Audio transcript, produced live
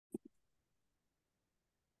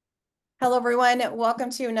Hello, everyone.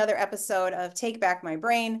 Welcome to another episode of Take Back My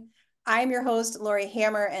Brain. I'm your host, Laurie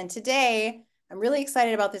Hammer, and today I'm really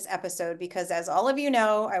excited about this episode because, as all of you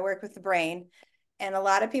know, I work with the brain, and a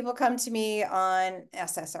lot of people come to me on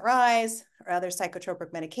SSRIs or other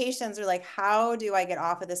psychotropic medications. They're like, how do I get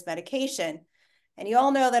off of this medication? And you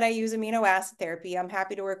all know that I use amino acid therapy. I'm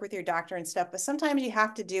happy to work with your doctor and stuff, but sometimes you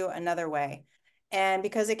have to do another way. And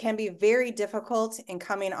because it can be very difficult in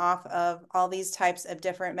coming off of all these types of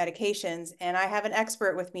different medications. And I have an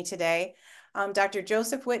expert with me today, Dr.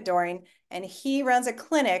 Josef Witt-Doerring, and he runs a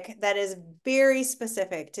clinic that is very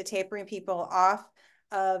specific to tapering people off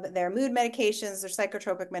of their mood medications, their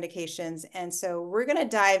psychotropic medications. And so we're going to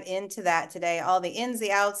dive into that today, all the ins,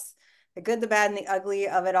 the outs, the good, the bad, and the ugly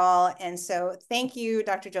of it all. And so thank you,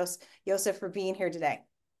 Dr. Josef, for being here today.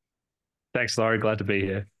 Thanks, Laurie. Glad to be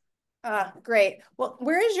here. Great. Well,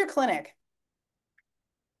 where is your clinic?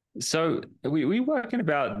 So we work in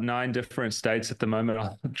about 9 different states at the moment.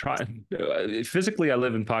 I'll try physically, I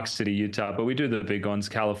live in Park City, Utah, but we do the big ones: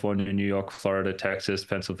 California, New York, Florida, Texas,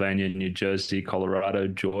 Pennsylvania, New Jersey, Colorado,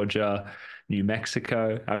 Georgia, New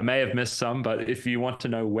Mexico. I may have missed some, but if you want to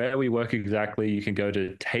know where we work exactly, you can go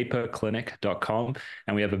to taperclinic.com,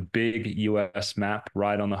 and we have a big US map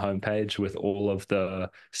right on the homepage with all of the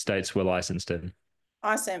states we're licensed in.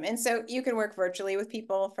 Awesome. And so you can work virtually with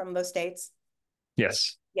people from those states?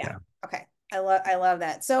 Yes. Yeah. Yeah. Okay. I love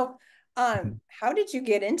that. So, how did you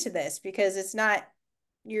get into this? Because it's not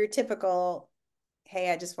your typical,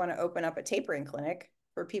 hey, I just want to open up a tapering clinic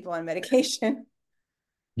for people on medication.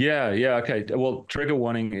 Yeah, okay. Well, trigger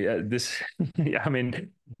warning. This, yeah, I mean,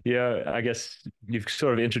 yeah, I guess you've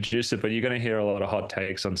sort of introduced it, but you're going to hear a lot of hot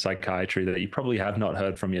takes on psychiatry that you probably have not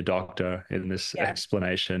heard from your doctor in this Yeah.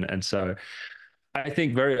 explanation. And so I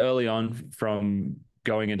think very early on from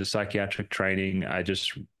going into psychiatric training, I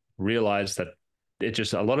just realized that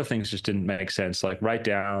a lot of things just didn't make sense, like right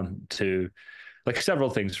down to like several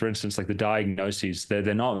things. For instance, like the diagnoses,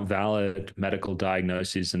 they're not valid medical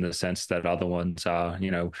diagnoses in the sense that other ones are,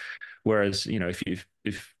 whereas,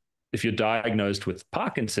 if you're diagnosed with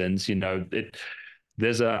Parkinson's,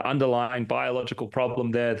 there's an underlying biological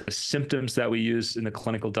problem there. The symptoms that we use in the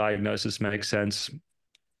clinical diagnosis make sense,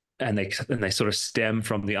 and they sort of stem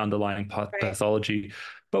from the underlying Right. pathology.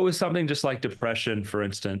 But with something just like depression, for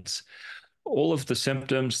instance, all of the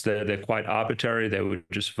symptoms, they're quite arbitrary. They were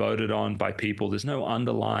just voted on by people. There's no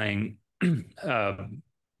underlying uh,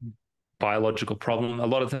 biological problem. A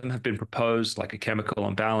lot of them have been proposed, like a chemical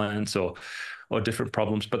imbalance or different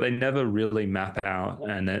problems, but they never really map out.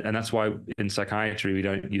 And that's why in psychiatry we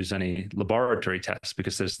don't use any laboratory tests,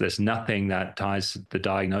 because there's nothing that ties the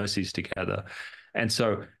diagnoses together. And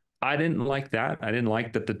so I didn't like that. I didn't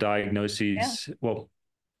like that the Yeah. diagnoses, well,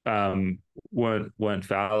 weren't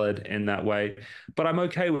valid in that way. But I'm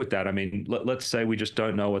okay with that. I mean, let's say we just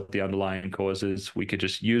don't know what the underlying cause is. We could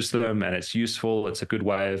just use them, and it's useful. It's a good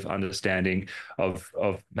way of understanding of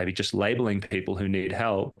maybe just labeling people who need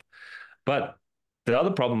help. But the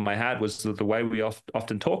other problem I had was that the way we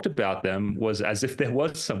often talked about them was as if there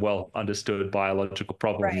was some well understood biological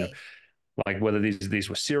problem. Right. Like whether these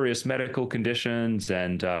were serious medical conditions,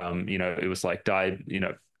 and it was like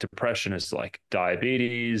depression is like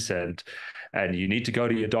diabetes, and you need to go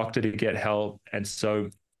to your doctor to get help. And so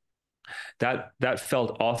that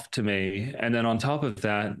felt off to me. And then on top of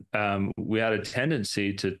that, we had a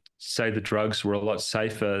tendency to say the drugs were a lot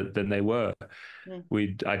safer than they were.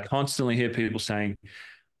 Mm. I'd constantly hear people saying,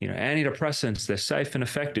 antidepressants, they're safe and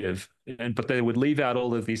effective. But they would leave out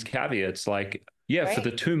all of these caveats like, yeah, for the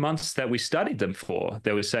Right. 2 months that we studied them for,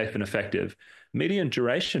 they were safe and effective. Median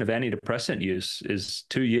duration of antidepressant use is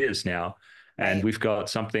 2 years now. And Right. we've got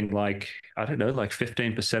something like, I don't know, like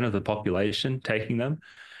 15% of the population taking them.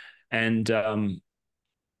 And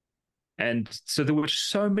and so there were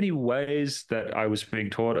so many ways that I was being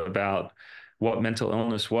taught about what mental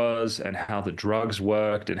illness was and how the drugs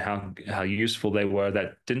worked and how useful they were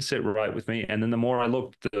that didn't sit right with me. And then the more I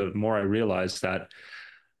looked, the more I realized that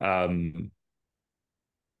um,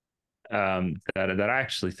 that I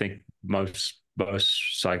actually think a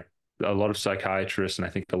lot of psychiatrists and I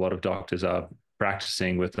think a lot of doctors are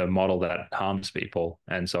practicing with a model that harms people.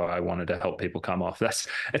 And so I wanted to help people come off.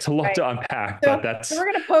 It's a lot Right. to unpack, but So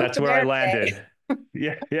we're gonna poke that's the where I bear today. landed.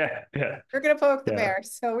 Yeah, yeah, yeah, We're gonna poke the yeah, bear.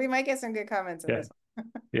 So we might get some good comments on yeah, this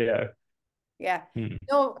one. yeah. Yeah. Hmm.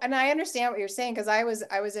 No, and I understand what you're saying because I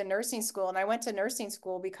was in nursing school and I went to nursing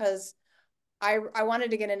school because I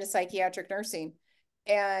wanted to get into psychiatric nursing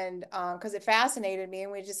and because it fascinated me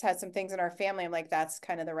and we just had some things in our family. I'm like, that's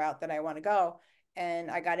kind of the route that I want to go.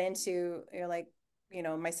 And I got into,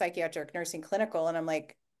 my psychiatric nursing clinical and I'm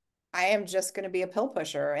like, I am just going to be a pill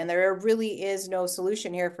pusher. And there really is no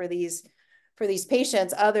solution here for these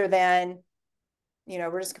patients other than,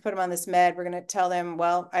 we're just gonna put them on this med. We're gonna tell them,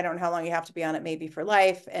 well, I don't know how long you have to be on it, maybe for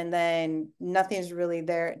life. And then nothing's really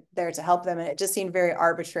there to help them. And it just seemed very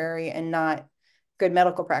arbitrary and not good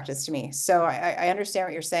medical practice to me. So I understand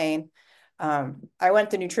what you're saying. I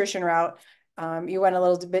went the nutrition route. You went a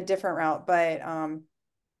little bit different route, but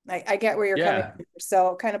I get where you're coming Yeah. from.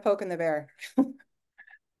 So kind of poking the bear.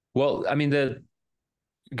 Well, I mean,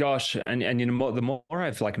 gosh, and the more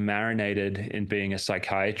I've like marinated in being a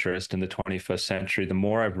psychiatrist in the 21st century, the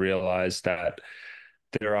more I've realized that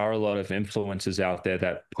there are a lot of influences out there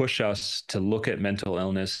that push us to look at mental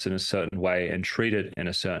illness in a certain way and treat it in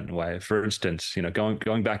a certain way. For instance,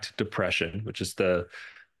 going back to depression, which is the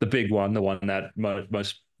big one, the one that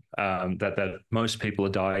most people are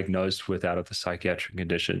diagnosed with out of the psychiatric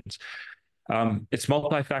conditions. It's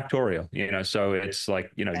multifactorial, so it's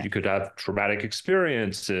like, you could have traumatic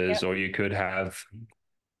experiences, Yep. or you could have,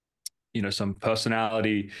 some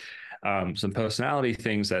personality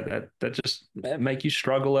things that just make you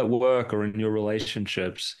struggle at work or in your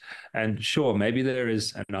relationships. And sure, maybe there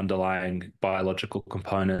is an underlying biological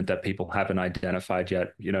component that people haven't identified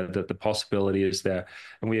yet, that the possibility is there.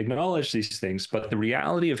 And we acknowledge these things, but the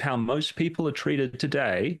reality of how most people are treated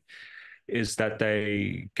today is that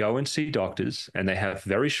they go and see doctors and they have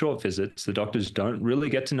very short visits. The doctors don't really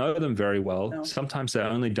get to know them very well. No. Sometimes they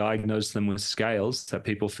only diagnose them with scales that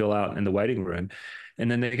people fill out in the waiting room. And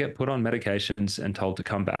then they get put on medications and told to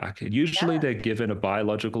come back. Usually Yeah. they're given a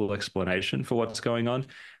biological explanation for what's going on.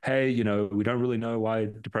 Hey, we don't really know why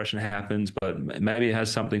depression happens, but maybe it has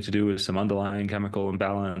something to do with some underlying chemical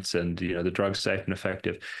imbalance, and the drug's safe and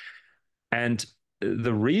effective. And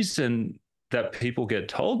the reason that people get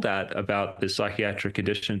told that about the psychiatric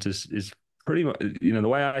conditions is pretty much, the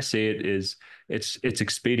way I see it is it's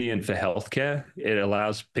expedient for healthcare. It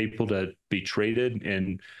allows people to be treated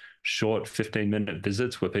in short 15-minute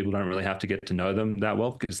visits where people don't really have to get to know them that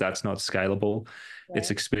well, because that's not scalable. It's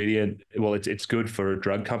Right. expedient. Well, it's good for a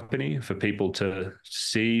drug company for people to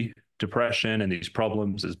see depression and these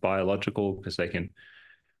problems as biological, because they can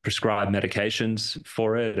prescribe medications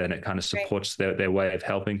for it, and it kind of Right. supports their way of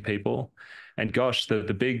helping people. And gosh, the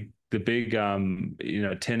big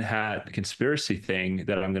tin hat conspiracy thing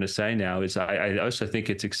that I'm going to say now is I also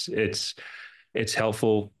think it's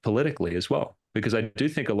helpful politically as well, because I do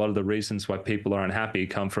think a lot of the reasons why people are unhappy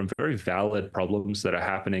come from very valid problems that are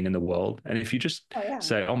happening in the world. And if you just Oh yeah.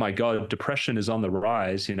 say, oh my God, depression is on the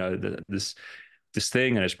rise, this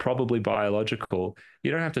thing, and it's probably biological,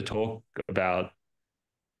 you don't have to talk about,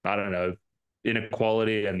 I don't know,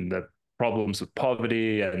 inequality and the problems with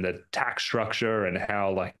poverty and the tax structure and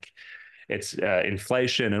how like it's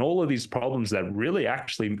inflation and all of these problems that really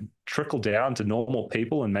actually trickle down to normal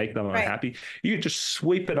people and make them Right. unhappy. You just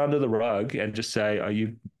sweep it under the rug and just say, oh,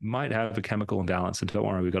 you might have a chemical imbalance, and don't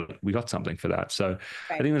worry, we got something for that. So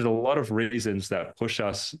I Right. think there's a lot of reasons that push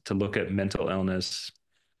us to look at mental illness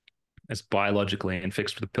as biologically and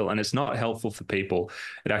fixed with a pill. And it's not helpful for people.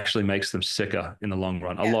 It actually makes them sicker in the long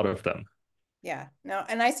run, a Yeah. lot of them. Yeah, no,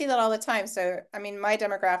 and I see that all the time. So, I mean, my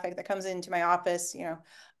demographic that comes into my office,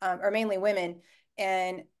 are mainly women.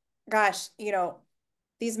 And gosh,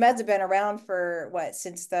 these meds have been around for what,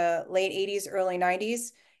 since the late 80s, early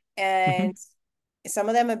 90s. And Mhm. some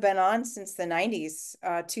of them have been on since the 90s,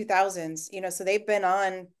 2000s, so they've been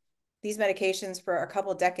on these medications for a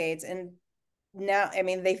couple of decades. And now, I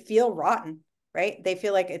mean, they feel rotten, right? They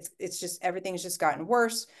feel like it's just everything's just gotten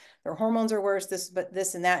worse. Their hormones are worse,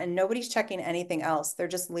 this and that, and nobody's checking anything else. They're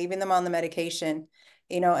just leaving them on the medication,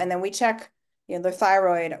 and then we check, their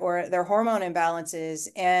thyroid or their hormone imbalances,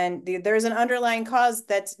 and there's an underlying cause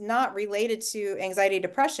that's not related to anxiety,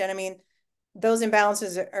 depression. I mean, those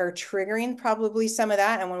imbalances are triggering probably some of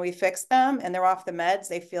that. And when we fix them and they're off the meds,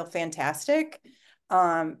 they feel fantastic.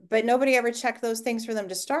 But nobody ever checked those things for them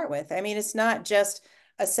to start with. I mean, it's not just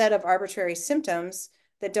a set of arbitrary symptoms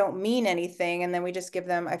that don't mean anything. And then we just give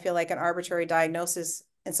them, I feel like, an arbitrary diagnosis.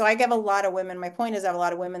 And so I give a lot of women, my point is I have a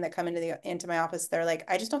lot of women that come into my office. They're like,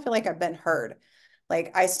 I just don't feel like I've been heard.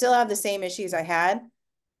 Like I still have the same issues I had.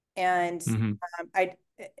 And Mhm. I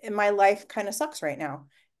my life kind of sucks right now.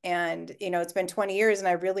 And it's been 20 years and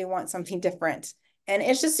I really want something different. And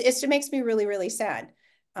it just makes me really, really sad,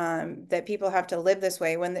 that people have to live this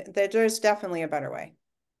way when there's definitely a better way.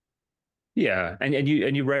 Yeah, and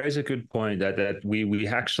you raise a good point that we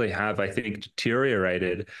actually have, I think,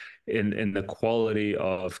 deteriorated in the quality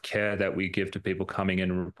of care that we give to people coming in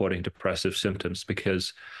and reporting depressive symptoms,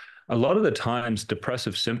 because a lot of the times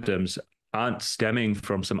depressive symptoms aren't stemming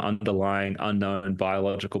from some underlying unknown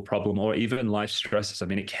biological problem or even life stresses. I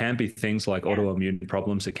mean, it can be things like Yeah. autoimmune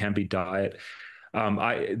problems. It can be diet.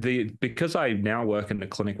 Because I now work in a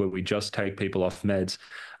clinic where we just take people off meds.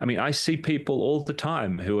 I mean, I see people all the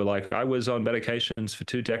time who are like, I was on medications for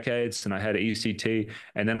 2 decades and I had ECT,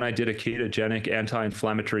 and then I did a ketogenic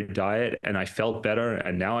anti-inflammatory diet and I felt better,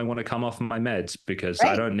 and now I want to come off my meds because I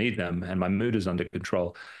Right. don't need them and my mood is under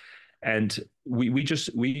control. And we just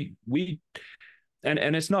we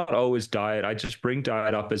and it's not always diet. I just bring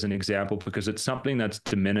diet up as an example because it's something that's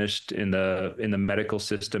diminished in the medical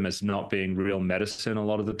system as not being real medicine a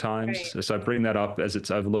lot of the times. Right. So I bring that up as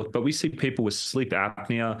it's overlooked. But we see people with sleep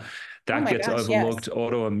apnea Oh that my gets gosh, overlooked. yes.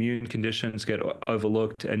 Autoimmune conditions get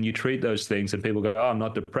overlooked, and you treat those things, and people go, "Oh, I'm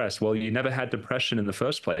not depressed." Well, you never had depression in the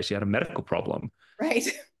first place. You had a medical problem. Right.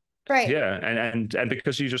 Right. Yeah, and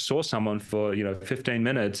because you just saw someone for 15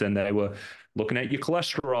 minutes and they were looking at your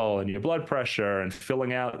cholesterol and your blood pressure and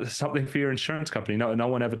filling out something for your insurance company. No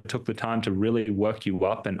one ever took the time to really work you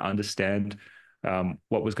up and understand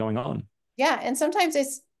what was going on. Yeah. And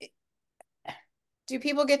sometimes do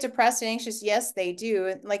people get depressed and anxious? Yes, they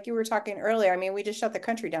do. Like you were talking earlier, I mean, we just shut the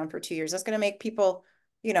country down for 2 years. That's going to make people,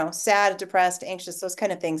 sad, depressed, anxious, those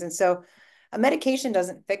kind of things. And so a medication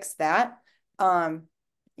doesn't fix that. Um,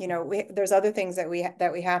 there's other things that we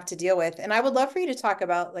have to deal with. And I would love for you to talk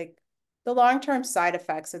about like the long-term side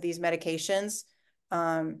effects of these medications.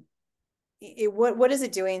 Um, what is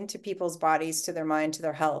it doing to people's bodies, to their mind, to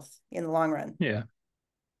their health in the long run? Yeah.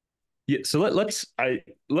 Yeah, so let's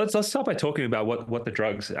start by talking about what the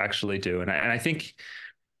drugs actually do, and I think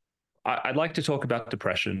I'd like to talk about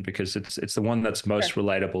depression because it's the one that's most Sure.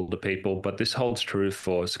 relatable to people, but this holds true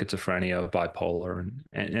for schizophrenia, bipolar,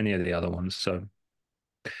 and any of the other ones. So,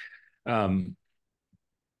 um,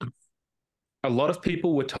 a lot of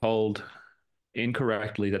people were told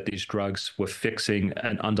incorrectly that these drugs were fixing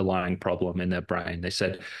an underlying problem in their brain. They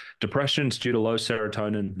said depression's due to low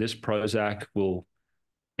serotonin. This Prozac will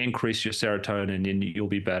increase your serotonin and you'll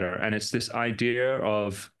be better. And it's this idea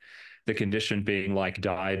of the condition being like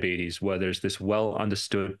diabetes, where there's this well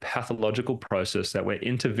understood pathological process that we're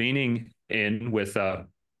intervening in with a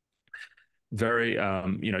very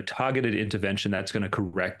targeted intervention that's going to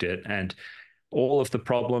correct it. And all of the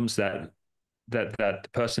problems that the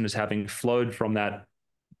person is having flowed from that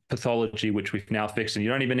pathology, which we've now fixed, and you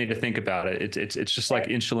don't even need to think about it. It's just like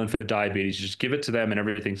Right. insulin for diabetes. You just give it to them, and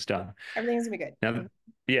everything's done. Everything's gonna be good. Now,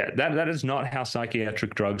 yeah, that is not how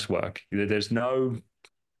psychiatric drugs work. There's no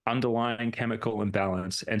underlying chemical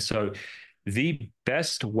imbalance, and so the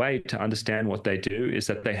best way to understand what they do is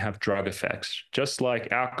that they have drug effects, just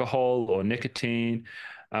like alcohol or nicotine.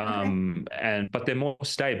 Okay. But they're more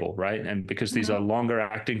stable, right? And because these are Mhm. longer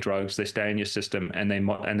acting drugs, they stay in your system and they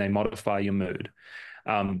modify your mood.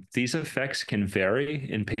 These effects can vary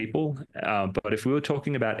in people, but if we were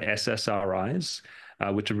talking about SSRIs,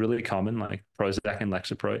 which are really common, like Prozac and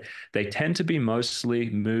Lexapro, they tend to be mostly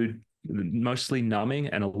numbing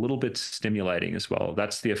and a little bit stimulating as well.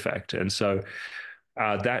 That's the effect, and so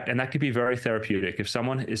that could be very therapeutic. If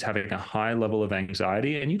someone is having a high level of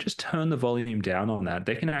anxiety and you just turn the volume down on that,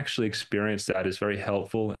 they can actually experience that as very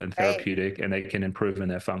helpful and Right. therapeutic, and they can improve in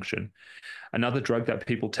their function. Another drug that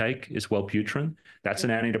people take is Wellbutrin. That's an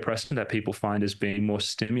antidepressant that people find as being more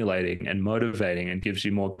stimulating and motivating and gives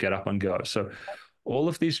you more get up and go. So all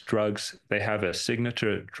of these drugs, they have a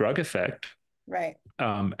signature drug effect, Right.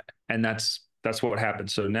 um, and that's what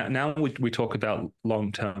happens. So now we talk about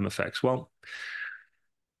long-term effects. Well,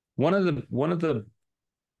 one of the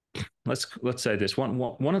let's say this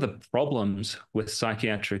one of the problems with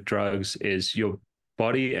psychiatric drugs is your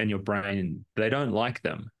body and your brain, they don't like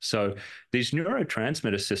them. So these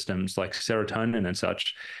neurotransmitter systems like serotonin and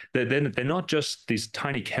such, they're not just these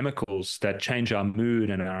tiny chemicals that change our mood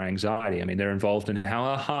and our anxiety. I mean, they're involved in how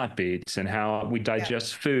our heart beats and how we Yeah.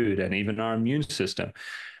 digest food and even our immune system.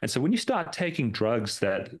 And so when you start taking drugs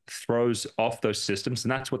that throws off those systems,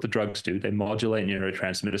 and that's what the drugs do, they modulate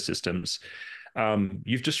neurotransmitter systems.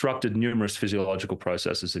 You've disrupted numerous physiological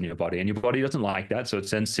processes in your body, and your body doesn't like that. So it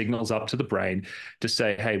sends signals up to the brain to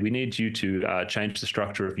say, hey, we need you to change the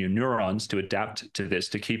structure of your neurons to adapt to this,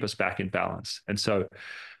 to keep us back in balance. And so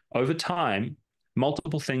over time,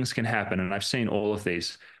 multiple things can happen. And I've seen all of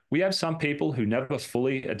these. We have some people who never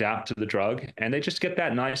fully adapt to the drug, and they just get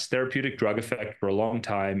that nice therapeutic drug effect for a long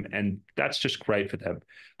time. And that's just great for them.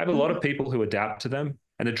 I have a lot Mhm. of people who adapt to them,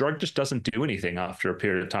 and the drug just doesn't do anything after a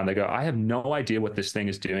period of time. They go, I have no idea what this thing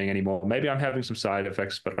is doing anymore. Maybe I'm having some side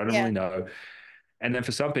effects, but I don't Yeah. really know. And then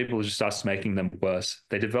for some people, it just starts making them worse.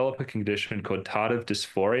 They develop a condition called tardive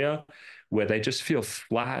dysphoria, where they just feel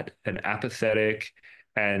flat and apathetic.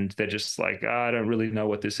 and they're just like, "Oh, I don't really know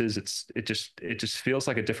what this is." It just feels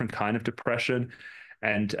like a different kind of depression,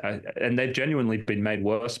 and they've genuinely been made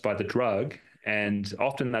worse by the drug, and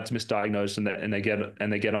often that's misdiagnosed,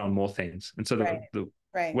 and they get on more things. And so Right.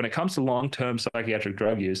 Right. when it comes to long-term psychiatric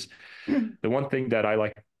drug use, the one thing that I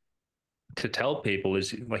like to tell people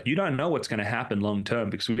is, like, you don't know what's going to happen long term,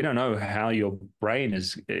 because we don't know how your brain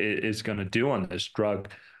is going to do on this drug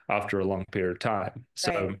after a long period of time. Right.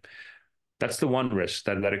 So that's the one risk,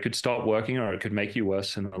 that it could stop working or it could make you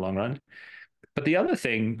worse in the long run. But the other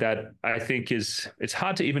thing that I think is, it's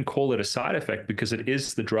hard to even call it a side effect because it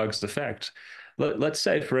is the drug's effect. Let's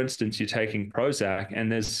say, for instance, you're taking Prozac and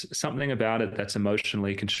there's something about it that's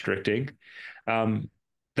emotionally constricting. Um,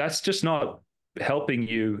 that's just not helping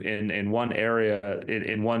you in one area,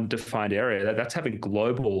 in one defined area. That's having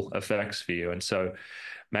global effects for you. And so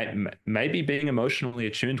maybe being emotionally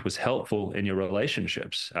attuned was helpful in your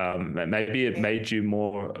relationships. Maybe it made you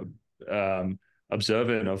more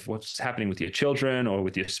observant of what's happening with your children or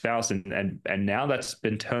with your spouse, and now that's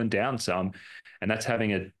been turned down some, and that's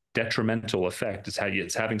having a detrimental effect.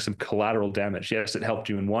 It's having some collateral damage. Yes, it helped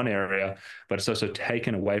you in one area, but it's also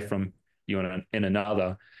taken away from you in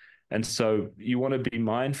another. And so you want to be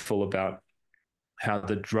mindful about how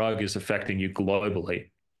the drug is affecting you globally.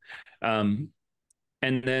 Um,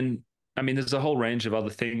 and then, I mean, there's a whole range of other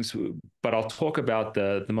things, but I'll talk about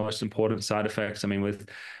the most important side effects. I mean, with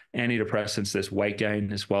antidepressants, there's weight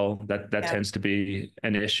gain as well. That Yeah. tends to be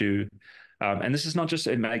an issue. And this is not just,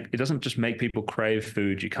 it doesn't just make people crave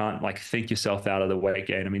food. You can't like think yourself out of the weight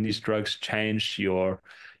gain. I mean, these drugs change your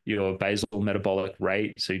basal metabolic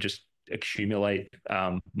rate, so you just accumulate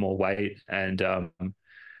more weight, and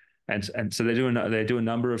so they do a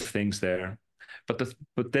number of things there.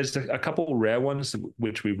 But there's a couple rare ones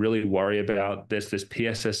which we really worry about. There's this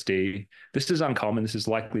PSSD. This is uncommon. This is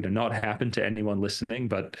likely to not happen to anyone listening,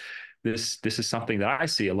 but this is something that I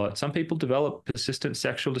see a lot. Some people develop persistent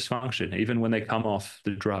sexual dysfunction even when they come off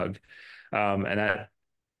the drug, and that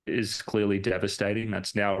is clearly devastating.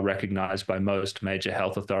 That's now recognized by most major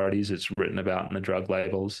health authorities. It's written about in the drug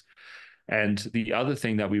labels. And the other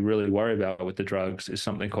thing that we really worry about with the drugs is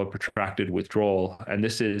something called protracted withdrawal. And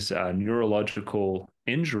this is a neurological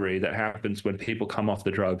injury that happens when people come off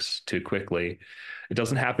the drugs too quickly. It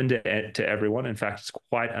doesn't happen to everyone. In fact, it's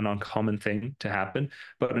quite an uncommon thing to happen.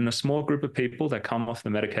 But in a small group of people that come off the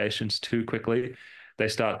medications too quickly, they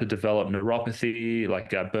start to develop neuropathy,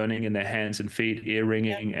 like burning in their hands and feet, ear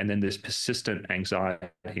ringing, and then this persistent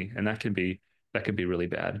anxiety. And that can be really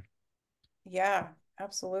bad. Yeah,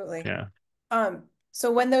 absolutely. Yeah.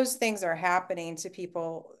 So when those things are happening to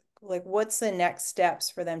people, like what's the next steps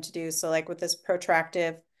for them to do? So like with this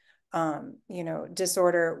protractive,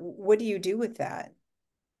 disorder, what do you do with that?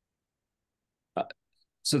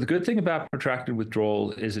 So the good thing about protracted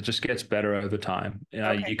withdrawal is it just gets better over time.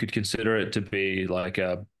 Okay. You could consider it to be like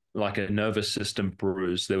a nervous system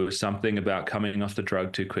bruise. There was something about coming off the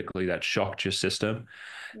drug too quickly that shocked your system,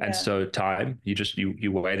 and Yeah. so time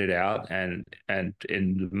you wait it out, and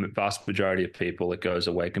in the vast majority of people it goes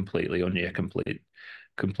away completely or near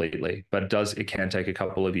completely. But it can take a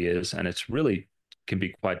couple of years, and it's really can be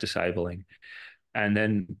quite disabling. And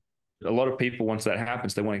then a lot of people, once that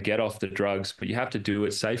happens, they want to get off the drugs, but you have to do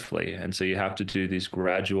it safely. And so you have to do these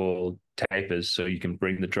gradual tapers so you can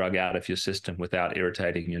bring the drug out of your system without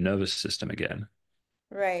irritating your nervous system again.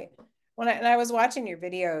 Right. And I was watching your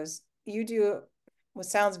videos, you do what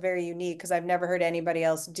sounds very unique because I've never heard anybody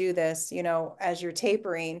else do this, as you're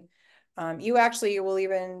tapering. You actually will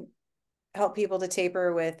even help people to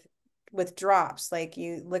taper with drops, like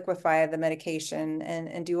you liquefy the medication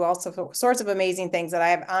and do all sorts of amazing things that I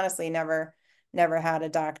have honestly never had a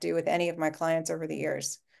doc do with any of my clients over the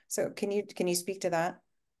years. So can you speak to that?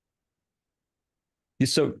 Yeah,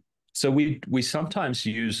 so we sometimes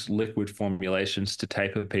use liquid formulations to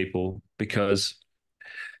taper people because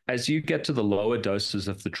as you get to the lower doses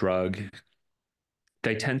of the drug,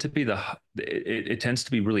 they tend to be it tends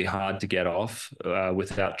to be really hard to get off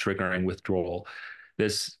without triggering withdrawal.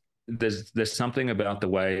 There's there's something about the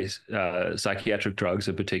way psychiatric drugs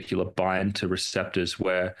in particular bind to receptors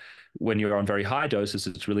where when you're on very high doses,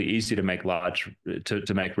 it's really easy to make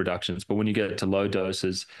to make reductions. But when you get to low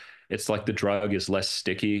doses, it's like the drug is less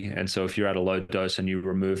sticky. And so if you're at a low dose and you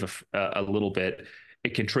remove a little bit,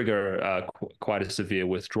 it can trigger quite a severe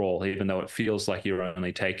withdrawal, even though it feels like you're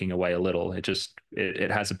only taking away a little.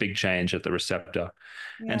 It has a big change at the receptor.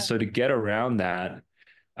 And Yeah. so to get around that,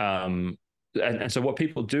 um, and so what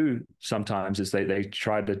people do sometimes is they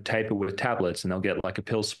try to taper with tablets, and they'll get like a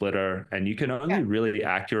pill splitter, and you can only Yeah. really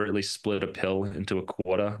accurately split a pill into a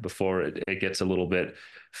quarter before it gets a little bit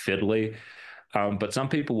fiddly. But some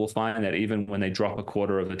people will find that even when they drop a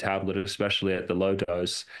quarter of a tablet, especially at the low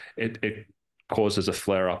dose, it causes a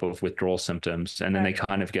flare up of withdrawal symptoms, and then they Right.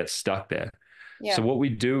 kind of get stuck there. So Yeah. what we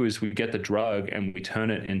do is we get the drug and we turn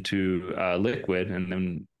it into liquid, and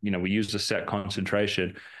then we use a set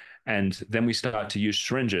concentration, and then we start to use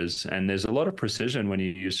syringes. And there's a lot of precision when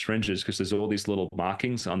you use syringes because there's all these little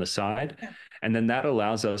markings on the side, Yeah. and then that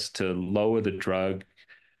allows us to lower the drug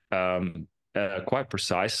quite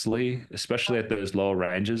precisely, especially at those lower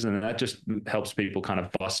ranges. And that just helps people kind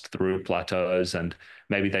of bust through plateaus, and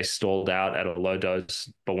maybe they stalled out at a low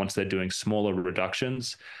dose, but once they're doing smaller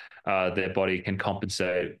reductions, their body can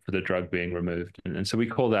compensate for the drug being removed. And so we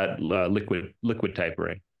call that liquid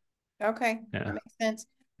tapering. Okay. That Yeah. makes sense.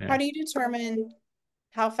 How Yeah. do you determine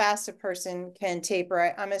how fast a person can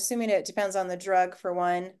taper? I'm assuming it depends on the drug for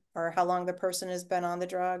one, or how long the person has been on the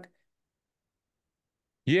drug.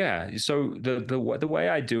 Yeah. So the way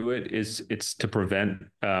I do it is it's to prevent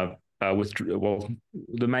well,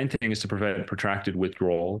 the main thing is to prevent protracted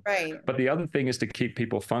withdrawal, Right. but the other thing is to keep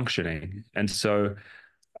people functioning. And so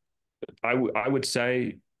I would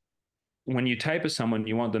say when you taper someone,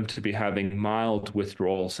 you want them to be having mild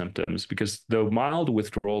withdrawal symptoms, because the mild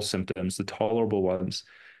withdrawal symptoms, the tolerable ones,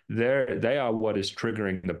 they are what is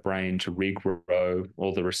triggering the brain to regrow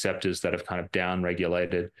all the receptors that have kind of down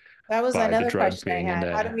regulated That was by the another drug question I being in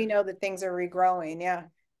had. How do there. we know that things are regrowing? Yeah.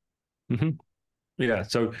 Mhm. Yeah.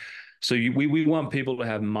 We want people to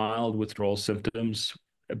have mild withdrawal symptoms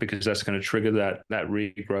because that's going to trigger that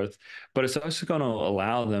regrowth, but it's also going to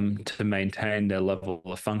allow them to maintain their level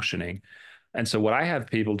of functioning. And so what I have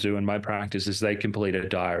people do in my practice is they complete a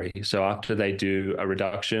diary. So after they do a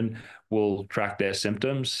reduction, we'll track their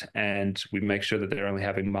symptoms and we make sure that they're only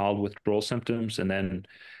having mild withdrawal symptoms, and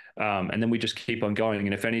then we just keep on going.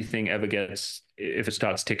 And if anything ever if it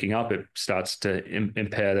starts ticking up, it starts to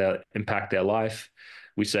impact their life.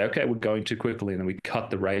 We say, okay, we're going too quickly, and then we cut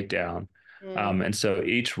the rate down. Mm, And so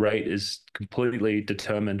each rate is completely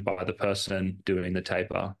determined by the person doing the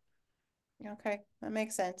taper. okay. That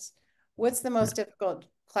makes sense. What's the most difficult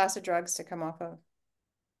class of drugs to come off of?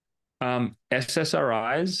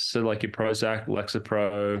 SSRIs, so like your Prozac,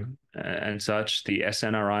 Lexapro, and such, the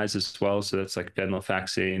SNRIs as well. So that's like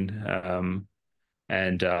venlafaxine,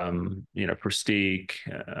 and Prestige,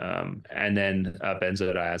 and then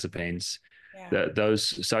benzodiazepines. Yeah.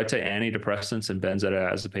 So I'd say antidepressants and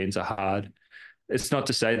benzodiazepines are hard. It's not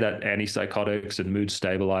to say that antipsychotics and mood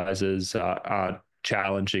stabilizers aren't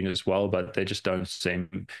challenging as well, but they just don't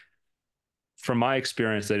seem, from my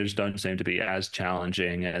experience, they just don't seem to be as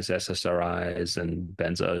challenging as SSRIs and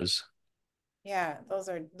benzos. Yeah,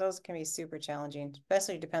 those can be super challenging,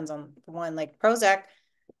 especially depends on the one like Prozac.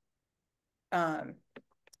 Um,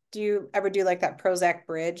 do you ever do like that Prozac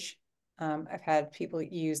bridge? I've had people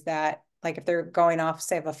use that, like if they're going off,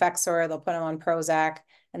 say, of Effexor, they'll put them on Prozac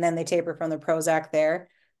and then they taper from the Prozac there.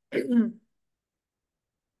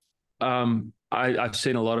 I've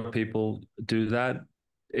seen a lot of people do that.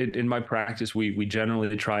 In my practice, we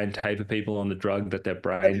generally try and taper people on the drug that their That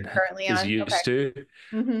they're brain currently is on. Okay. used to.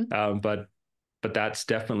 Mm-hmm. But that's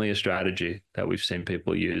definitely a strategy that we've seen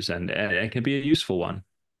people use, and it can be a useful one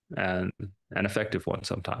and an effective one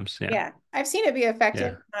sometimes. Yeah. Yeah, I've seen it be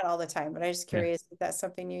effective, Yeah. not all the time, but I'm just Yeah. curious if that's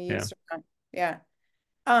something you Yeah. used or not. Yeah.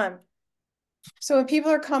 Um, so when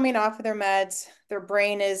people are coming off of their meds, their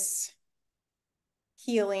brain is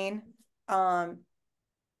healing. Um,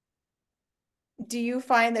 do you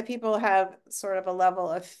find that people have sort of a level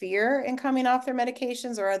of fear in coming off their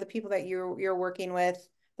medications, or are the people that you're working with,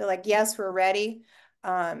 they're like, yes, we're ready?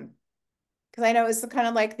 Because I know it's kind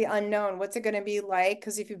of like the unknown. What's it going to be like?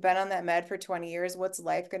 Because if you've been on that med for 20 years, what's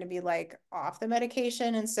life going to be like off the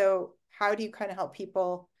medication? And so how do you kind of help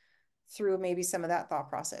people through maybe some of that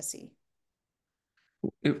thought processy?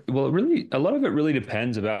 Well, a lot of it really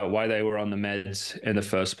depends about why they were on the meds in the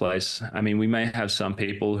first place. I mean, we may have some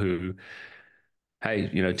people who, hey,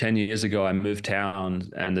 10 years ago, I moved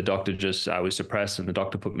town and I was depressed and the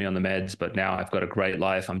doctor put me on the meds, but now I've got a great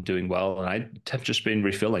life. I'm doing well. And I have just been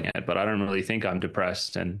refilling it, but I don't really think I'm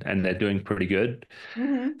depressed, and they're doing pretty good.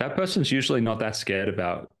 Mm-hmm. That person's usually not that scared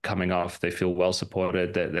about coming off. They feel well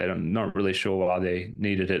supported. They're not really sure why they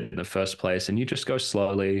needed it in the first place. And you just go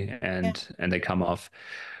slowly, Yeah. and they come off.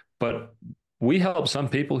 But we help some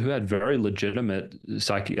people who had very legitimate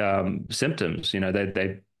symptoms.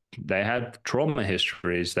 They had trauma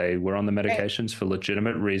histories. They were on the Right. medications for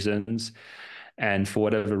legitimate reasons, and for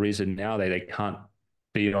whatever reason now they can't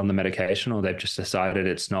be on the medication, or they've just decided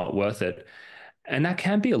it's not worth it. And that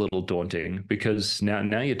can be a little daunting because now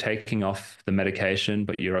you're taking off the medication,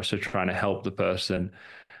 but you're also trying to help the person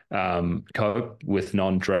cope with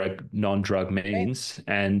non-drug Right. means,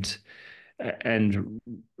 and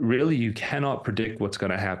really you cannot predict what's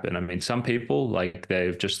going to happen. I mean, some people, like,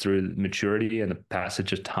 they've just through maturity and the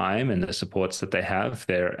passage of time and the supports that they have,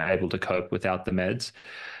 they're able to cope without the meds.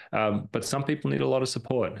 But some people need a lot of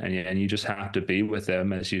support, and you just have to be with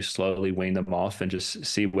them as you slowly wean them off and just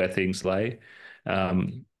see where things lay.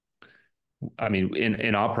 Um, I mean,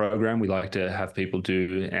 in our program, we like to have people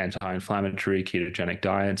do anti-inflammatory ketogenic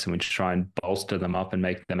diets, and we just try and bolster them up and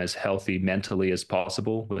make them as healthy mentally as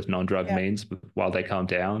possible with non-drug Yeah. means while they calm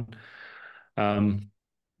down. Um,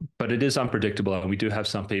 but it is unpredictable, and we do have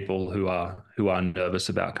some people who are nervous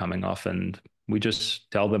about coming off, and we just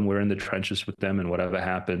tell them we're in the trenches with them, and whatever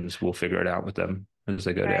happens, we'll figure it out with them as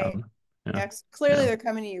they go Right. down. Yeah, Yeah, clearly yeah. they're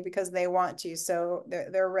coming to you because they want to, so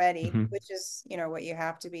they're ready, Hmm. which is, what you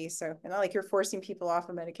have to be. So it's not like you're forcing people off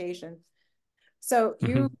of medication. So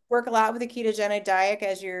you Hmm. work a lot with a ketogenic diet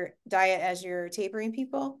as your tapering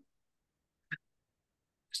people?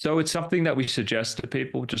 So it's something that we suggest to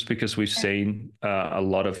people just because we've Yeah. seen a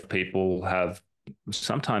lot of people have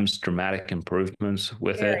sometimes dramatic improvements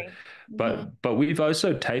with it. Very. Hmm. But we've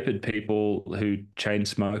also tapered people who chain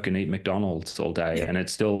smoke and eat McDonald's all day, and that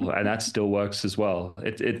still works as well.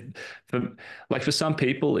 For like for some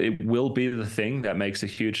people it will be the thing that makes a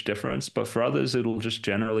huge difference, but for others it'll just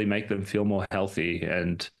generally make them feel more healthy.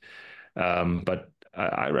 And but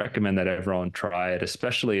I recommend that everyone try it,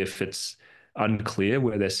 especially if it's unclear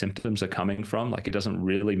where their symptoms are coming from. Like, it doesn't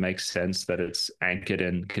really make sense that it's anchored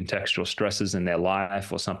in contextual stresses in their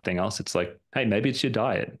life or something else. It's like, hey, maybe it's your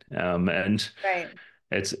diet, and Right.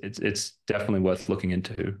 it's definitely worth looking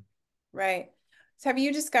into. Right. So have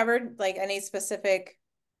you discovered like any specific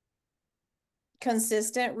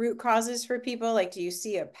consistent root causes for people? Like, do you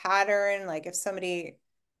see a pattern? Like if somebody,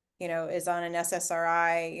 is on an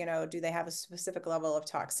SSRI, do they have a specific level of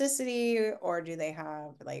toxicity, or do they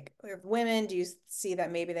have like if women, do you see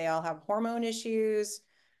that maybe they all have hormone issues?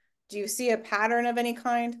 Do you see a pattern of any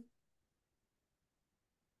kind?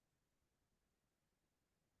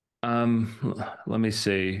 Let me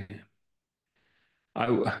see.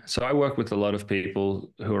 I work with a lot of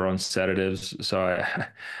people who are on sedatives. So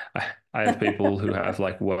I have people who have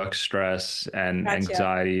like work stress and Gotcha.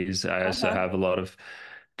 anxieties. I also Uh-huh. have a lot of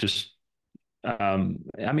just I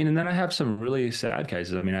mean, and then I have some really sad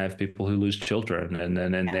cases. I mean, I have people who lose children, and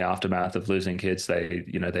then in the Yeah. aftermath of losing kids, they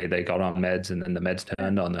got on meds, and then the meds Yeah.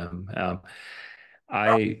 turned on them.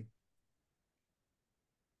 I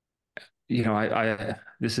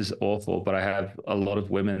this is awful, but I have a lot of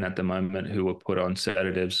women at the moment who were put on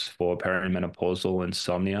sedatives for perimenopausal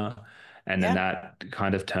insomnia, and then Yeah. that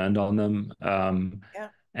kind of turned on them. Yeah.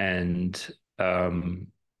 And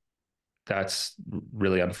that's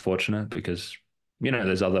really unfortunate because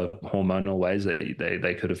there's other hormonal ways that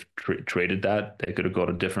they could have treated that. They could have gone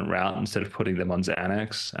a different route instead of putting them on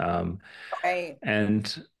Xanax. Right.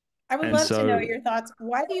 And I would and love to know so your thoughts.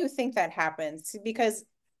 Why do you think that happens? Because,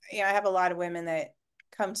 I have a lot of women that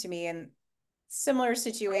come to me in similar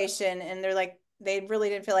situation, and they're like, they really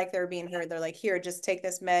didn't feel like they were being heard. They're like, here, just take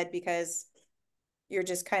this med because you're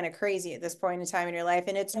just kind of crazy at this point in time in your life,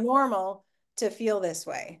 and it's normal to feel this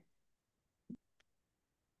way.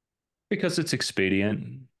 because it's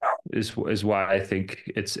expedient is why I think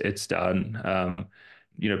it's done.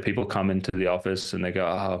 People come into the office and they go,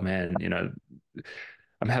 "Oh man,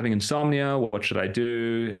 I'm having insomnia. What should I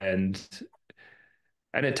do?"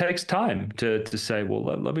 And it takes time to say, well,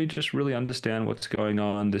 let me just really understand what's going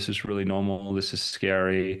on. This is really normal. This is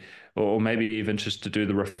scary. Or maybe even just to do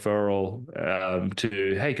the referral to,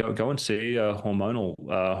 hey, go and see a hormonal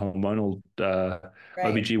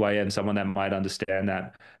Right. OBGYN, someone that might understand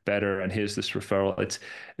that better. And here's this referral.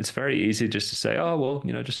 It's very easy just to say, oh, well,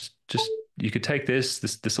 just you could take this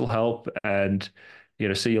will help, and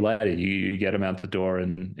see you later. You get them out the door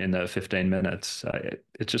in the 15 minutes.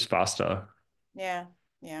 It's just faster. Yeah.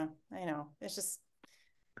 Yeah. I know. It's just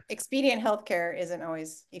expedient healthcare isn't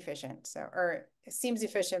always efficient. So, or it seems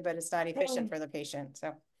efficient, but it's not efficient for the patient.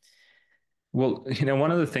 So, Well,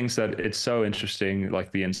 one of the things that it's so interesting,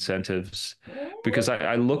 like the incentives, because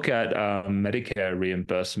I look at Medicare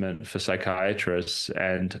reimbursement for psychiatrists,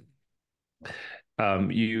 and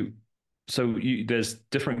there's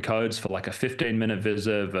different codes for like a 15-minute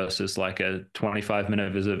visit versus like a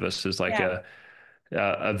 25-minute visit versus like yeah.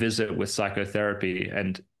 a visit with psychotherapy,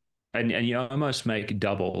 and you almost make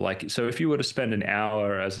double. Like, so if you were to spend an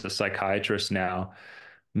hour as a psychiatrist now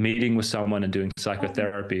meeting with someone and doing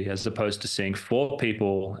psychotherapy as opposed to seeing four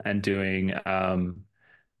people and doing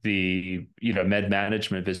med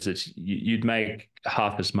management visits, you'd make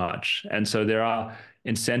half as much. And so there are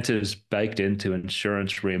incentives baked into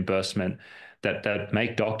insurance reimbursement that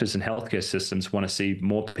make doctors and healthcare systems want to see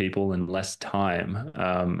more people in less time.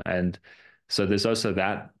 And so there's also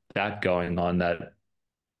that going on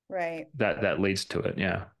Right. that leads to it.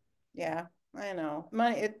 Yeah. Yeah, I know.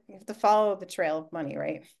 Money, you have to follow the trail of money,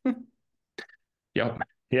 right? Yep. Yeah.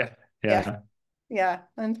 Yeah. Yeah. Yeah,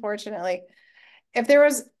 unfortunately. If there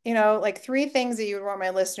was, like three things that you would want my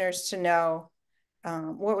listeners to know,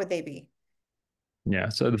 what would they be? Yeah.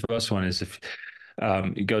 So the first one is if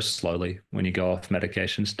you go slowly when you go off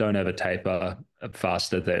medications. Don't ever taper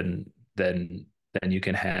faster than you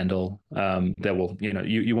can handle. That will,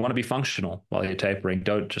 you want to be functional while you're tapering.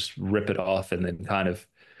 Don't just rip it off and then kind of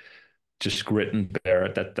just grit and bear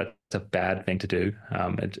it. That's a bad thing to do.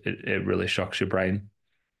 It really shocks your brain.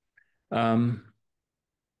 Um,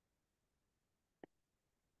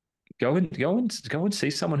 go and see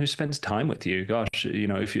someone who spends time with you. Gosh,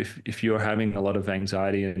 if you're having a lot of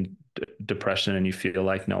anxiety and depression and you feel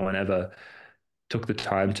like no one ever took the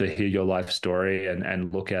time to hear your life story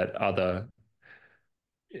and look at other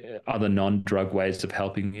non-drug ways of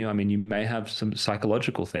helping you. I mean, you may have some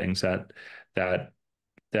psychological things that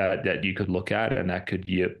that you could look at, and that could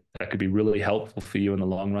be really helpful for you in the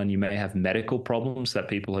long run. You may have medical problems that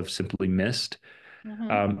people have simply missed.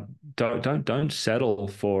 Mm-hmm. Don't settle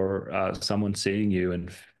for someone seeing you in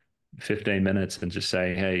 15 minutes and just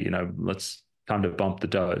saying, hey, let's time to bump the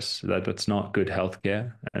dose. That's not good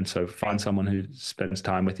healthcare. And so find Right. someone who spends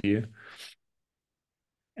time with you.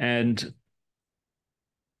 And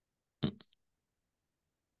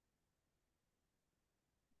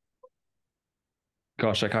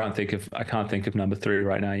gosh, I can't think of number three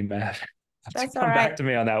right now. You may have to That's all come right. back to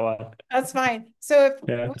me on that one. That's fine. So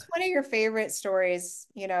Yeah. what's one of your favorite stories,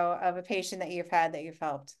 of a patient that you've had that you've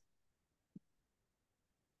helped?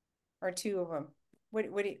 Or two of them?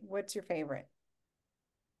 What's your favorite?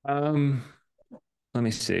 Um, Let me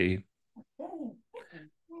see.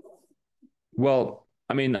 Well,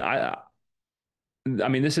 I mean,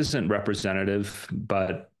 this isn't representative,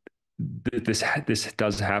 but this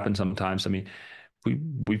does happen sometimes. I mean, we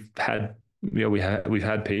we've had we've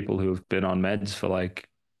had people who have been on meds for like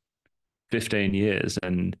 15 years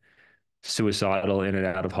and suicidal in and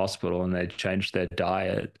out of hospital, and they changed their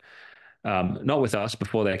diet. Not with us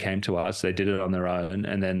before they came to us. They did it on their own,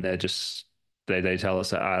 and then they tell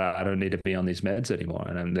us that I don't need to be on these meds anymore,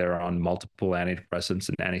 and then they're on multiple antidepressants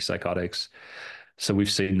and antipsychotics. So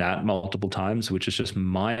we've seen that multiple times, which is just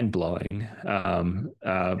mind blowing.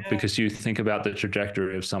 Yeah. Because you think about the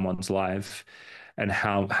trajectory of someone's life and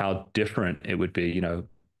how different it would be,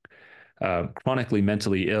 chronically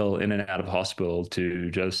mentally ill in and out of hospital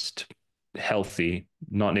to just healthy,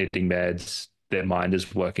 not needing meds, their mind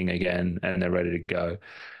is working again and they're ready to go.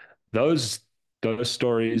 Those those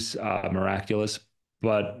stories are miraculous.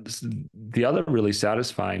 But the other really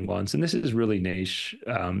satisfying ones, and this is really niche,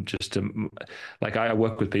 just to like I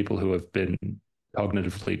work with people who have been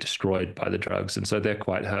cognitively destroyed by the drugs, and so they're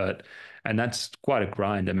quite hurt, and that's quite a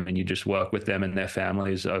grind. I mean, you just work with them and their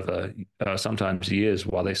families over sometimes years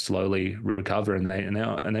while they slowly recover, and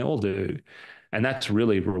they all do, and that's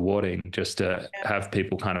really rewarding just to have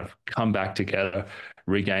people kind of come back together,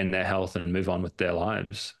 regain their health, and move on with their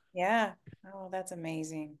lives. Yeah. Oh, that's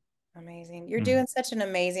amazing. Amazing. You're Mm. doing such an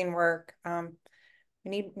amazing work.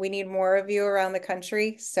 We need more of you around the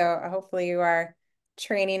country. So hopefully you are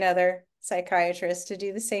training other psychiatrists to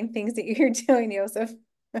do the same things that you're doing, Joseph.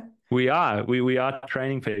 We are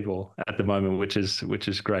training people at the moment, which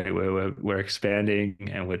is great. We're expanding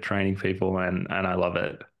and we're training people, and I love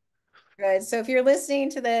it. Good. So if you're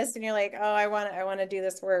listening to this and you're like, oh, I want to do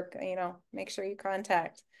this work, make sure you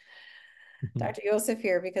contact Dr. Joseph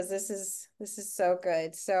here because this is so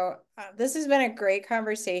good. So this has been a great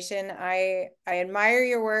conversation. I admire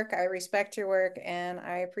your work, I respect your work, and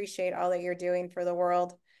I appreciate all that you're doing for the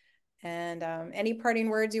world. And any parting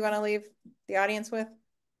words you want to leave the audience with?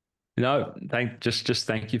 No, just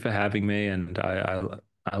thank you for having me, and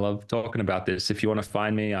I love talking about this. If you want to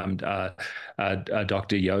find me, I'm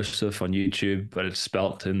Dr. Josef on YouTube, but it's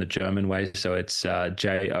spelt in the German way, so it's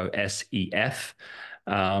Josef.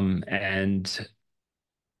 And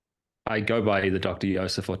I go by either Dr.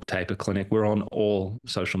 Joseph or Taper Clinic. We're on all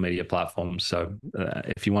social media platforms. So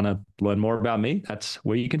if you want to learn more about me, that's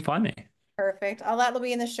where you can find me. Perfect. All that will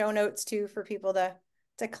be in the show notes too for people to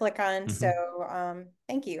click on. So Hmm.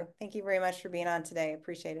 thank you. Thank you very much for being on today.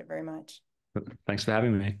 Appreciate it very much. Thanks for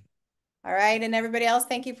having me. All right. And everybody else,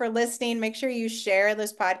 thank you for listening. Make sure you share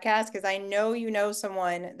this podcast because I know you know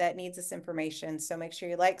someone that needs this information. So make sure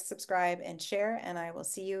you like, subscribe, and share. And I will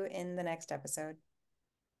see you in the next episode.